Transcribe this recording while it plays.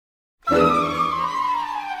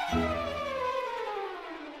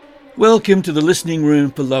Welcome to the Listening Room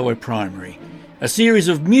for Lower Primary, a series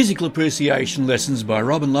of musical appreciation lessons by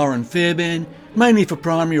Rob and Lauren Fairbairn, mainly for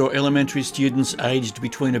primary or elementary students aged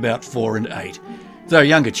between about 4 and 8, though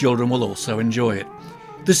younger children will also enjoy it.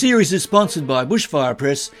 The series is sponsored by Bushfire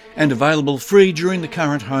Press and available free during the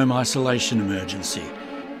current home isolation emergency.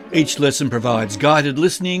 Each lesson provides guided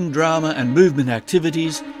listening, drama and movement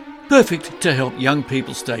activities, perfect to help young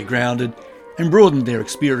people stay grounded and broaden their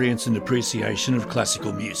experience and appreciation of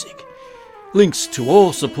classical music. Links to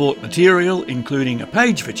all support material, including a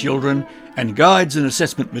page for children and guides and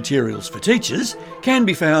assessment materials for teachers, can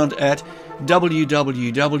be found at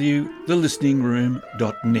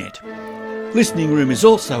www.thelisteningroom.net. Listening Room is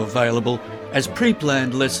also available as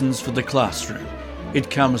pre-planned lessons for the classroom.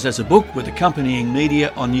 It comes as a book with accompanying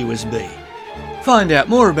media on USB. Find out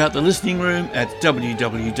more about the Listening Room at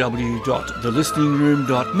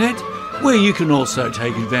www.thelisteningroom.net, where you can also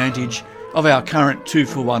take advantage of our current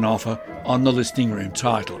 2-for-1 offer on the Listening Room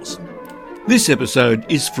titles. This episode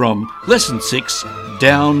is from Lesson 6,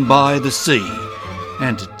 Down by the Sea.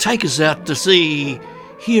 And to take us out to sea,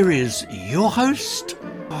 here is your host.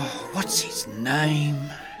 Oh, what's his name?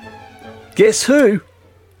 Guess who?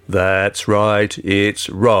 That's right, it's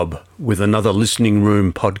Rob with another Listening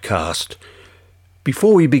Room podcast.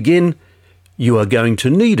 Before we begin, you are going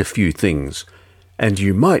to need a few things, and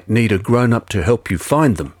you might need a grown-up to help you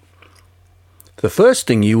find them. The first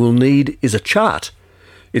thing you will need is a chart.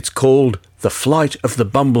 It's called The Flight of the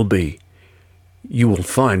Bumblebee. You will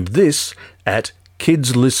find this at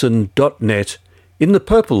kidslisten.net in the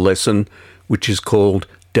purple lesson, which is called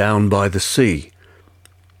Down by the Sea.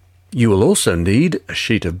 You will also need a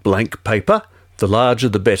sheet of blank paper, the larger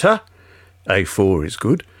the better, A4 is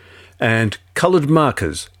good, and coloured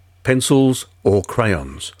markers, pencils or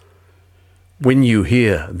crayons. When you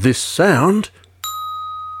hear this sound,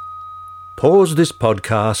 pause this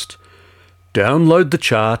podcast, download the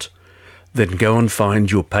chart, then go and find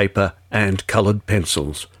your paper and coloured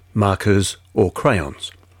pencils, markers or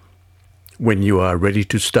crayons. When you are ready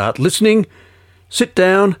to start listening, sit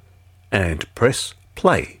down and press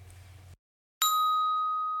play.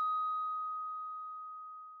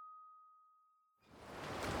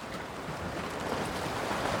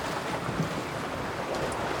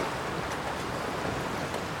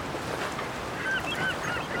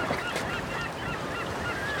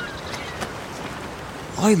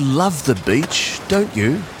 I love the beach, don't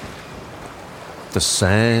you? The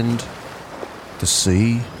sand, the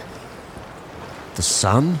sea, the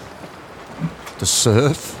sun, the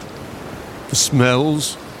surf, the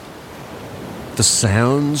smells, the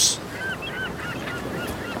sounds.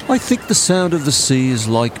 I think the sound of the sea is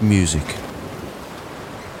like music.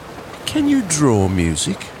 Can you draw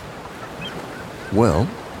music? Well,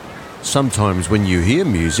 sometimes when you hear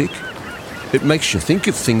music, it makes you think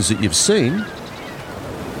of things that you've seen.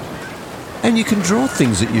 And you can draw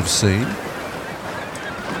things that you've seen,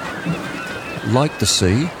 like the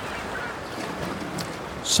sea.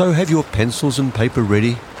 So have your pencils and paper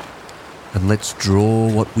ready, and let's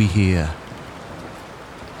draw what we hear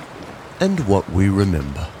and what we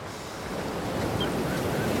remember.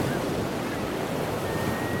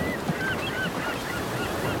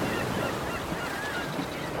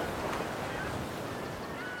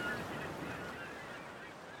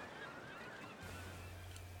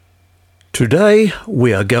 Today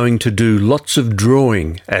we are going to do lots of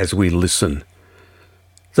drawing as we listen.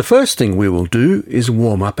 The first thing we will do is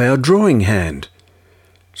warm up our drawing hand.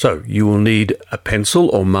 So you will need a pencil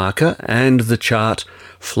or marker and the chart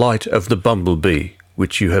Flight of the Bumblebee,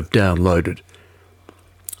 which you have downloaded.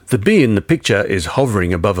 The bee in the picture is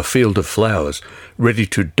hovering above a field of flowers, ready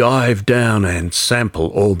to dive down and sample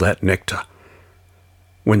all that nectar.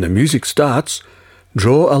 When the music starts,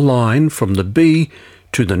 draw a line from the bee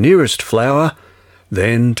to the nearest flower,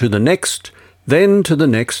 then to the next, then to the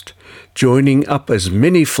next, joining up as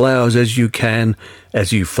many flowers as you can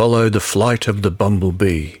as you follow the flight of the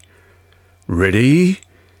bumblebee. Ready,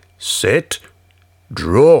 set,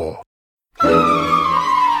 draw.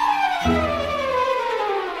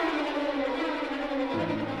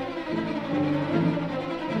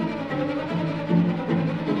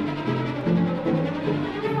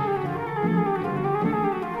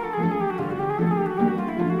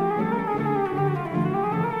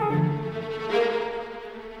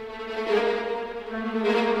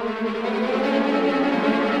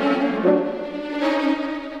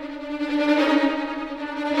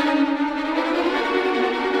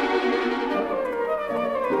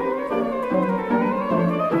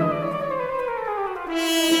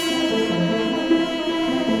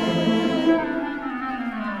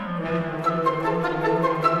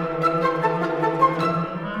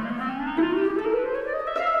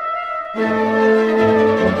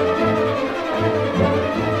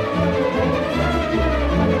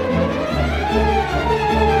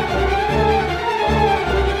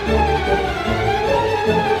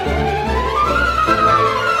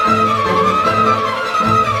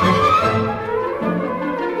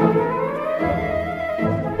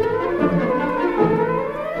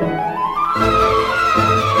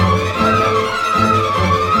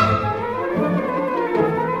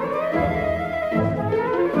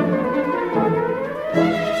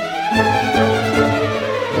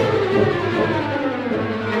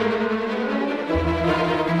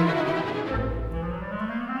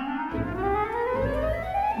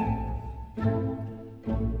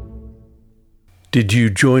 Did you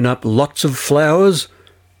join up lots of flowers?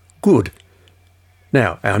 Good.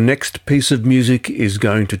 Now, our next piece of music is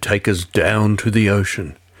going to take us down to the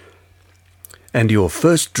ocean. And your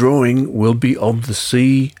first drawing will be of the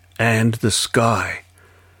sea and the sky.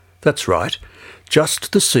 That's right,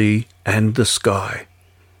 just the sea and the sky.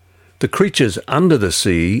 The creatures under the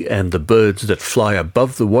sea and the birds that fly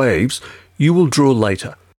above the waves you will draw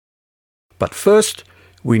later. But first,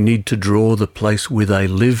 we need to draw the place where they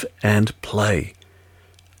live and play,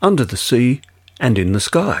 under the sea and in the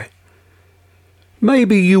sky.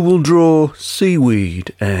 Maybe you will draw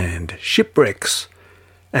seaweed and shipwrecks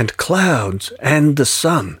and clouds and the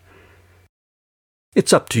sun.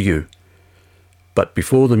 It's up to you. But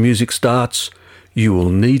before the music starts, you will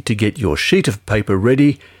need to get your sheet of paper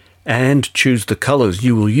ready and choose the colours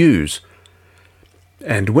you will use.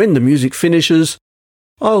 And when the music finishes,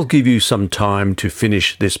 I'll give you some time to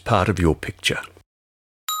finish this part of your picture.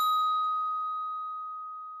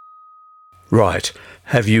 Right,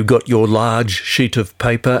 have you got your large sheet of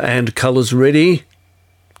paper and colours ready?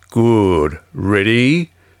 Good.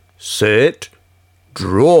 Ready, set,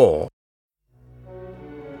 draw.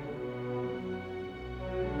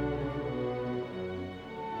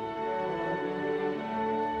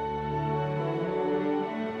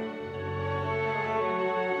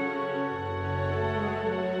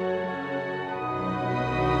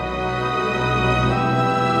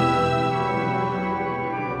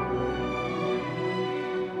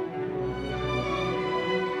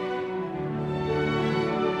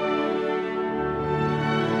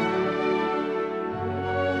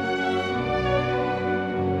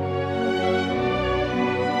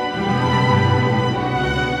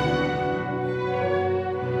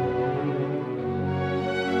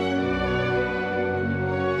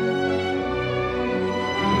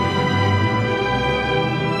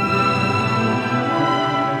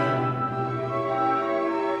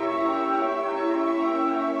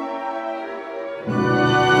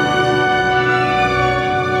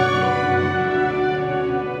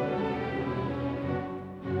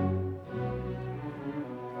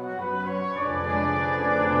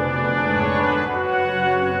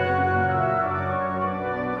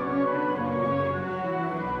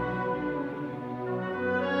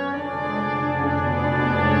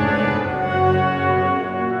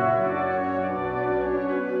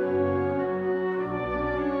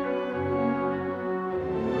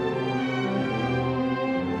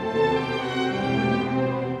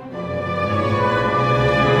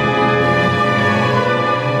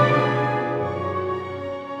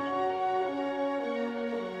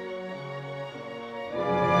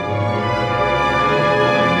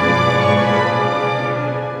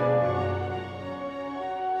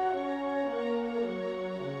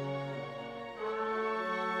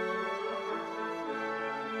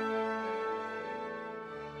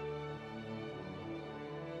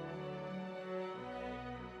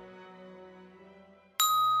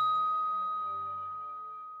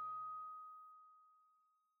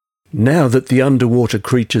 Now that the underwater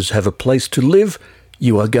creatures have a place to live,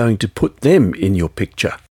 you are going to put them in your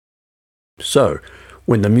picture. So,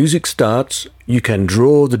 when the music starts, you can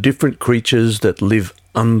draw the different creatures that live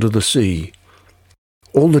under the sea.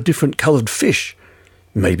 All the different coloured fish,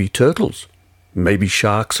 maybe turtles, maybe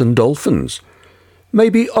sharks and dolphins,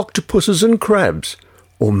 maybe octopuses and crabs,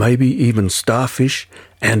 or maybe even starfish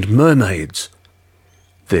and mermaids.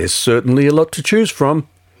 There's certainly a lot to choose from.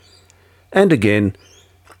 And again,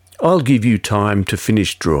 I'll give you time to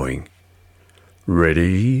finish drawing.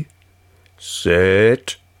 Ready,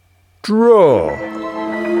 set, draw.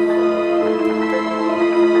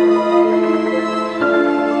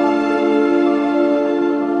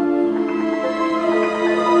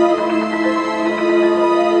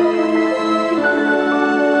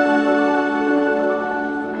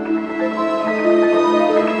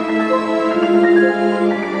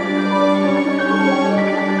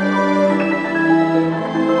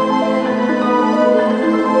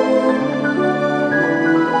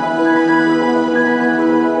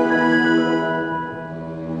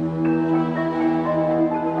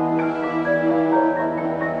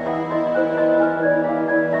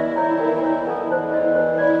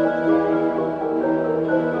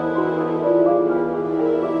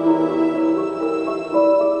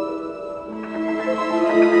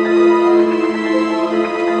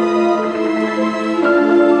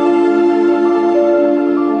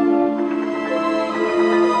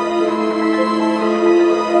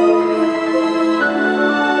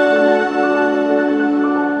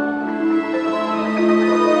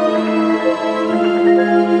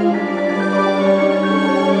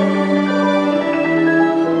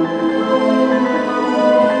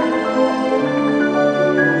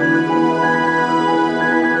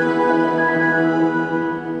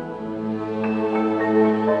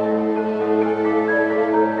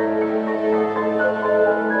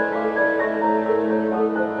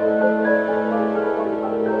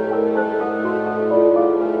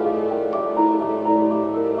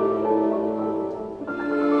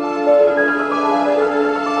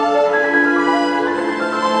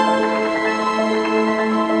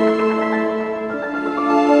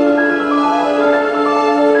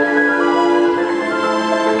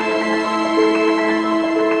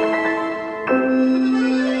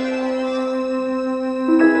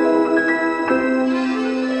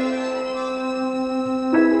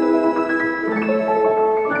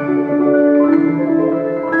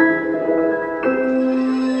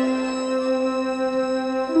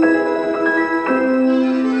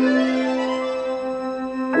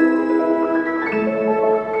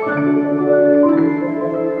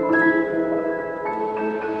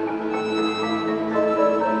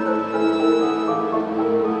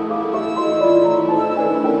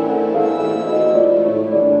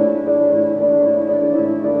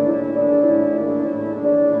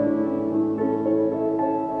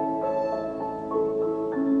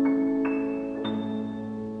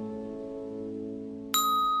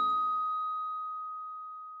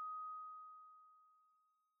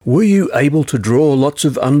 Were you able to draw lots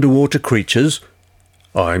of underwater creatures?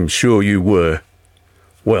 I'm sure you were.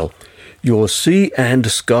 Well, your sea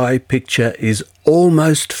and sky picture is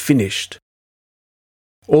almost finished.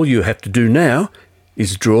 All you have to do now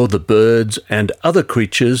is draw the birds and other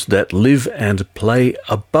creatures that live and play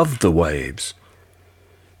above the waves.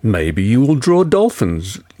 Maybe you will draw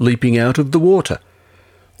dolphins leaping out of the water,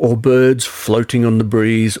 or birds floating on the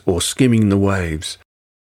breeze or skimming the waves.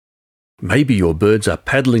 Maybe your birds are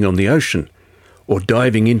paddling on the ocean or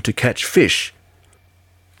diving in to catch fish.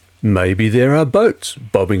 Maybe there are boats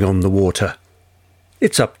bobbing on the water.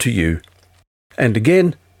 It's up to you. And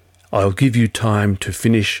again, I'll give you time to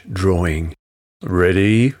finish drawing.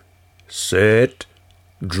 Ready, set,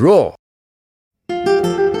 draw.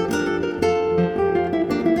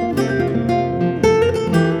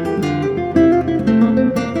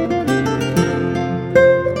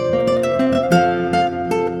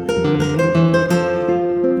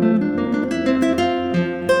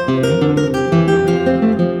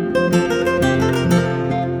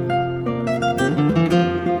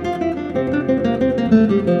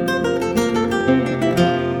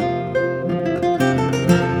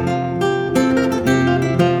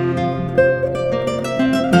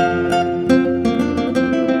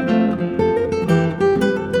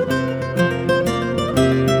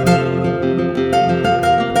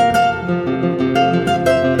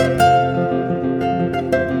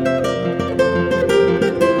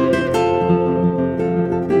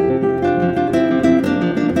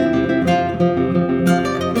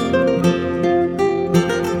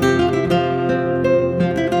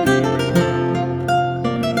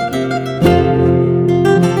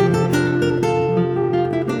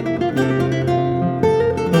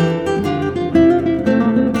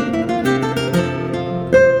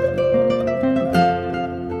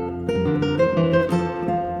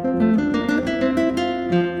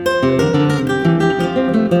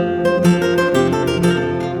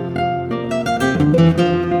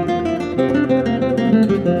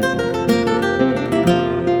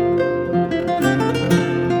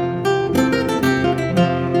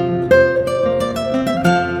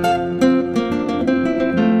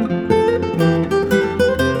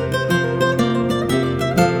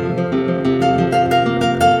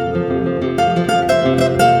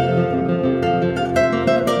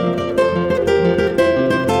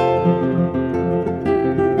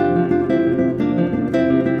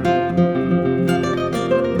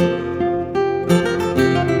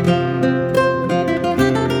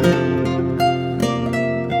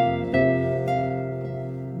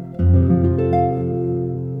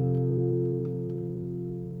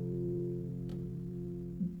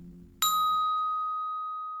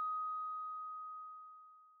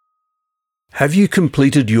 Have you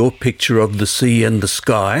completed your picture of the sea and the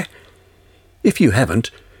sky? If you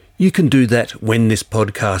haven't, you can do that when this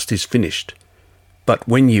podcast is finished. But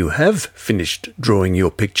when you have finished drawing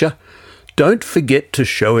your picture, don't forget to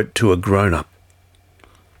show it to a grown-up.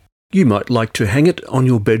 You might like to hang it on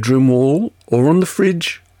your bedroom wall or on the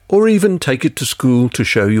fridge, or even take it to school to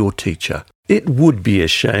show your teacher. It would be a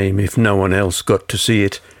shame if no one else got to see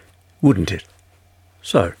it, wouldn't it?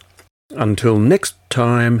 So, until next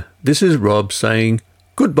time, this is Rob saying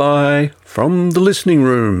goodbye from the listening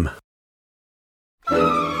room.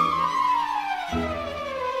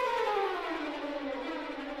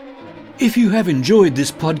 If you have enjoyed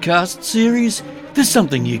this podcast series, there's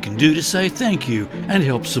something you can do to say thank you and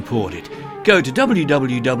help support it. Go to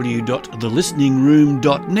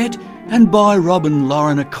www.thelisteningroom.net and buy Rob and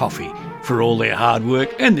Lauren a coffee for all their hard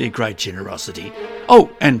work and their great generosity.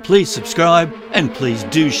 Oh, and please subscribe, and please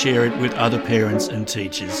do share it with other parents and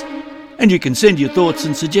teachers. And you can send your thoughts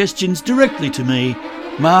and suggestions directly to me,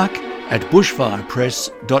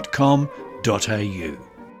 mark@bushfirepress.com.au.